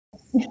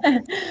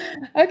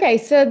Okay,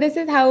 so this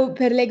is how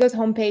PERLEGO's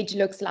homepage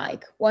looks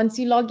like. Once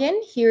you log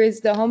in, here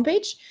is the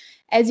homepage.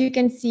 As you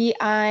can see,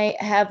 I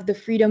have the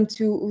freedom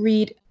to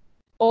read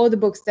all the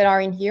books that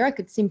are in here. I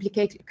could simply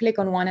click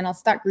on one and I'll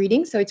start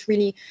reading. So it's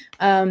really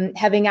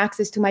having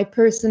access to my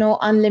personal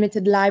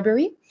unlimited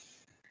library.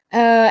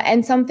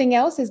 And something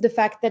else is the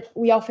fact that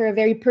we offer a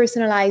very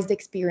personalized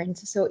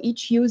experience. So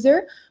each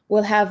user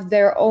will have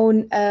their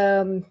own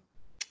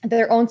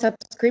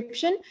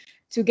subscription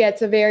to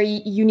get a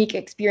very unique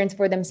experience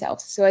for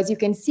themselves. So as you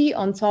can see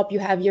on top, you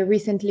have your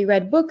recently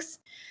read books.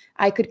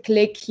 I could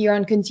click here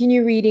on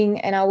continue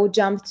reading and I will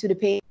jump to the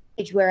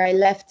page where I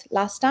left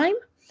last time.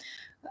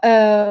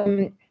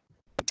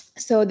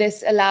 So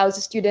this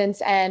allows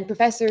students and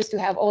professors to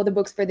have all the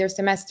books for their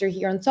semester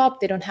here on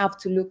top. They don't have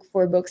to look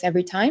for books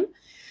every time.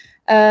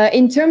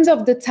 In terms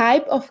of the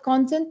type of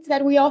content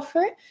that we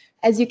offer,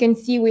 as you can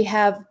see, we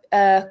have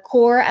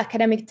core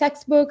academic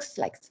textbooks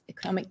like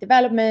economic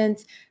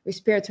development,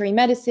 respiratory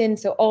medicine,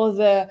 so all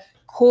the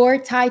core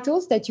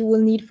titles that you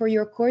will need for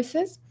your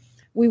courses.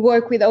 We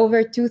work with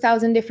over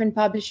 2,000 different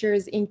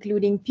publishers,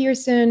 including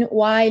Pearson,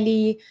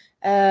 Wiley,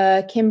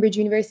 Cambridge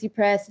University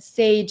Press,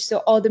 Sage, so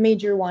all the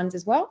major ones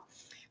as well.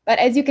 But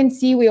as you can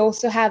see, we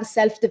also have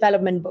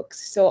self-development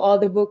books, so all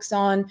the books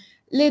on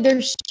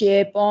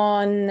leadership,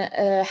 on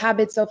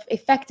habits of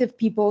effective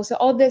people. So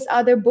all these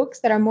other books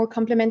that are more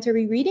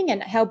complementary reading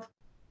and help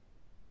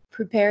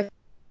prepare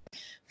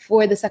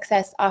for the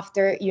success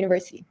after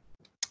university.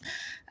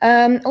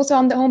 Also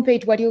on the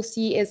homepage, what you'll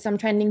see is some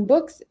trending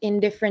books in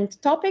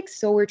different topics.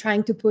 So we're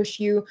trying to push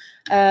you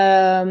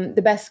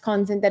the best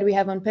content that we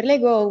have on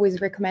PERLEGO, always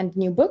recommend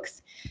new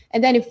books.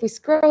 And then if we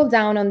scroll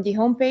down on the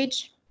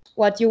homepage,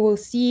 what you will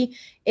see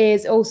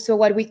is also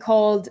what we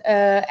called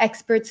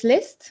experts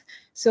list.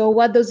 So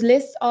what those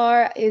lists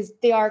are is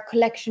they are a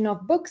collection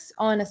of books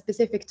on a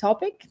specific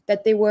topic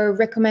that they were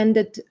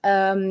recommended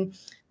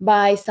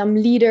by some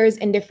leaders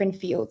in different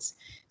fields.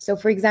 So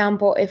for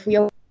example, if we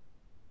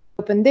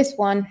open this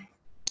one,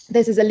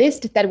 this is a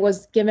list that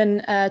was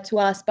given to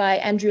us by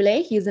Andrew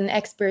Lay. He's an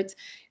expert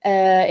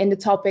in the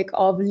topic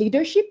of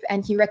leadership,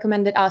 and he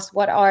recommended us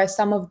what are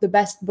some of the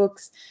best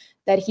books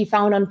that he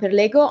found on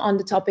PERLEGO on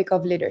the topic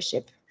of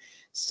leadership.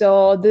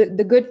 So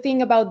the good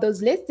thing about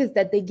those lists is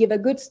that they give a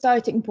good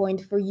starting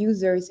point for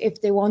users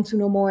if they want to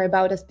know more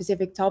about a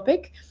specific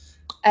topic.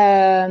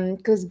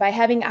 Because by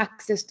having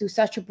access to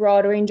such a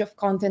broad range of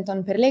content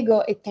on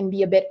PERLEGO, it can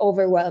be a bit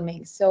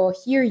overwhelming. So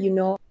here you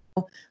know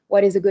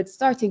what is a good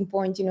starting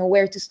point, you know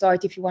where to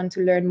start if you want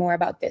to learn more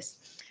about this.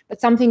 But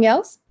something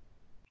else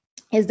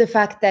is the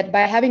fact that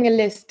by having a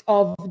list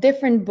of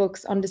different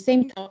books on the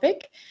same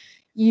topic,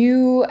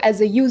 you as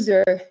a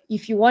user,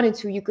 if you wanted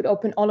to, you could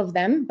open all of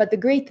them. But the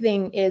great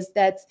thing is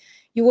that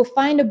you will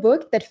find a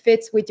book that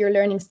fits with your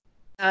learning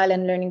style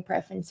and learning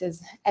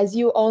preferences. As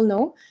you all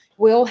know,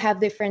 we all have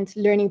different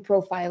learning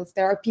profiles.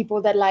 There are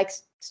people that like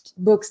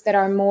books that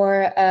are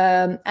more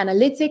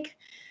analytic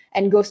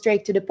and go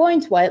straight to the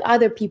point, while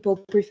other people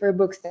prefer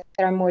books that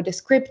are more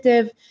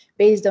descriptive,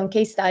 based on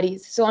case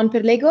studies. So on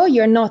PERLEGO,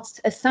 you're not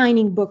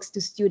assigning books to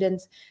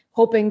students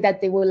hoping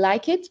that they will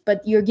like it,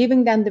 but you're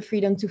giving them the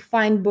freedom to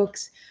find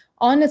books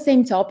on the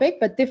same topic,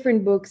 but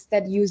different books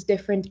that use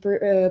different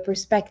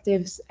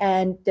perspectives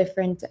and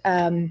different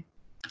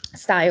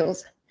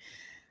styles.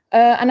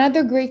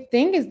 Another great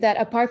thing is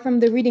that apart from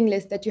the reading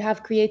list that you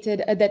have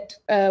created,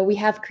 we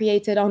have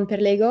created on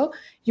PERLEGO,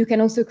 you can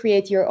also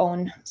create your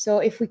own. So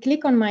if we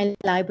click on my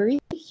library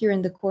here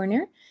in the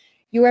corner,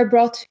 you are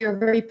brought to your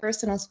very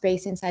personal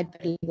space inside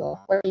PERLEGO,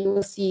 where you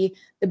will see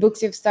the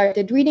books you've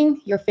started reading,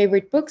 your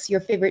favorite books, your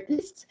favorite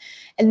lists.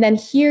 And then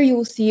here you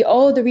will see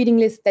all the reading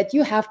lists that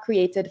you have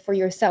created for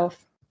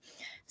yourself.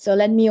 So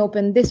let me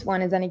open this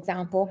one as an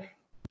example.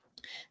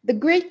 The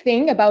great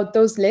thing about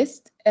those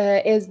lists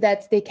is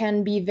that they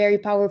can be very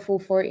powerful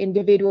for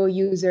individual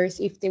users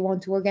if they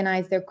want to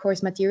organize their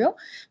course material,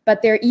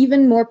 but they're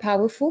even more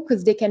powerful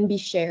because they can be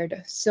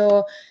shared.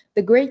 So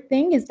the great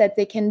thing is that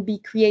they can be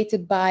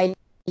created by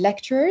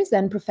lecturers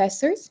and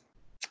professors.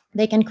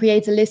 They can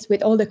create a list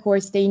with all the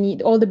course they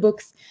need, all the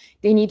books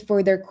they need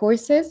for their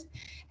courses.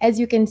 As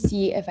you can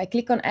see, if I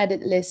click on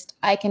edit list,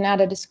 I can add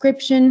a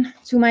description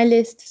to my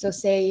list. So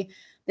say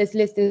this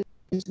list is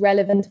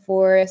relevant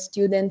for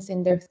students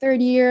in their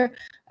third year,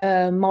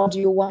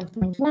 module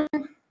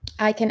 1.1.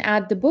 I can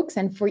add the books,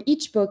 and for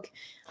each book,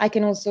 I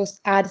can also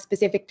add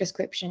specific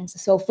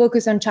descriptions. So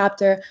focus on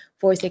chapter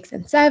 4, 6,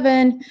 and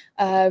 7,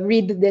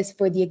 read this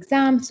for the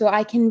exam. So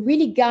I can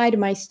really guide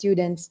my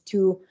students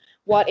to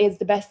what is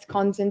the best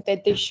content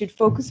that they should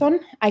focus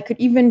on. I could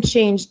even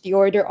change the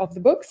order of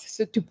the books,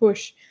 so to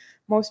push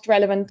most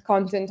relevant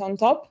content on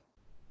top.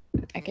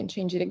 I can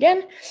change it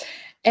again.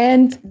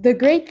 And the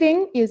great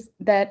thing is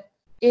that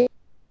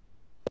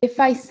if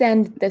I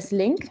send this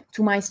link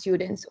to my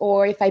students,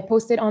 or if I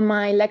post it on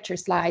my lecture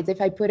slides,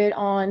 if I put it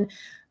on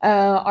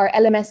our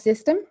LMS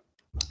system,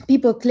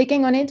 people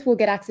clicking on it will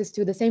get access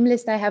to the same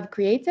list I have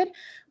created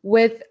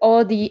with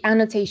all the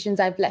annotations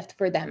I've left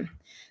for them.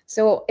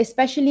 So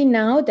especially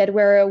now that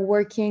we're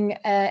working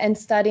and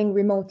studying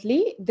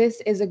remotely, this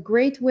is a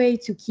great way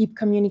to keep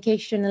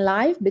communication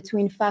alive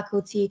between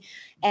faculty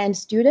and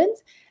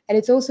students. And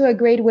it's also a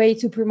great way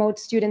to promote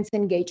students'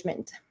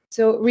 engagement.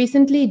 So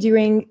recently,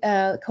 during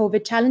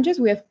COVID challenges,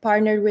 we have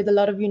partnered with a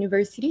lot of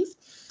universities,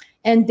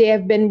 and they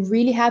have been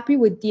really happy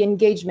with the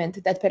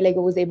engagement that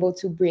PERLEGO was able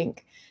to bring.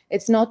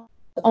 It's not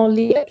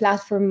only a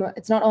platform,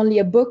 it's not only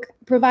a book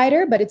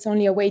provider, but it's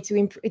only a way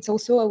to it's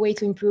also a way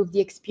to improve the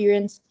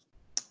experience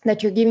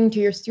that you're giving to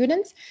your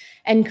students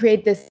and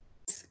create this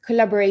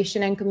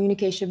collaboration and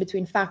communication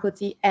between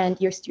faculty and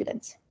your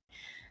students.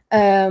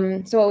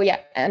 So yeah,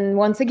 and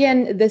once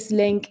again, this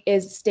link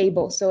is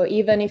stable. So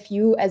even if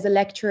you as a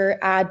lecturer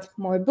add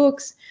more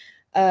books,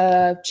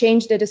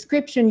 change the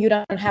description, you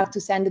don't have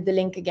to send the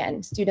link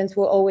again. Students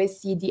will always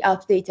see the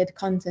updated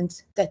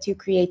content that you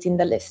create in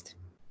the list.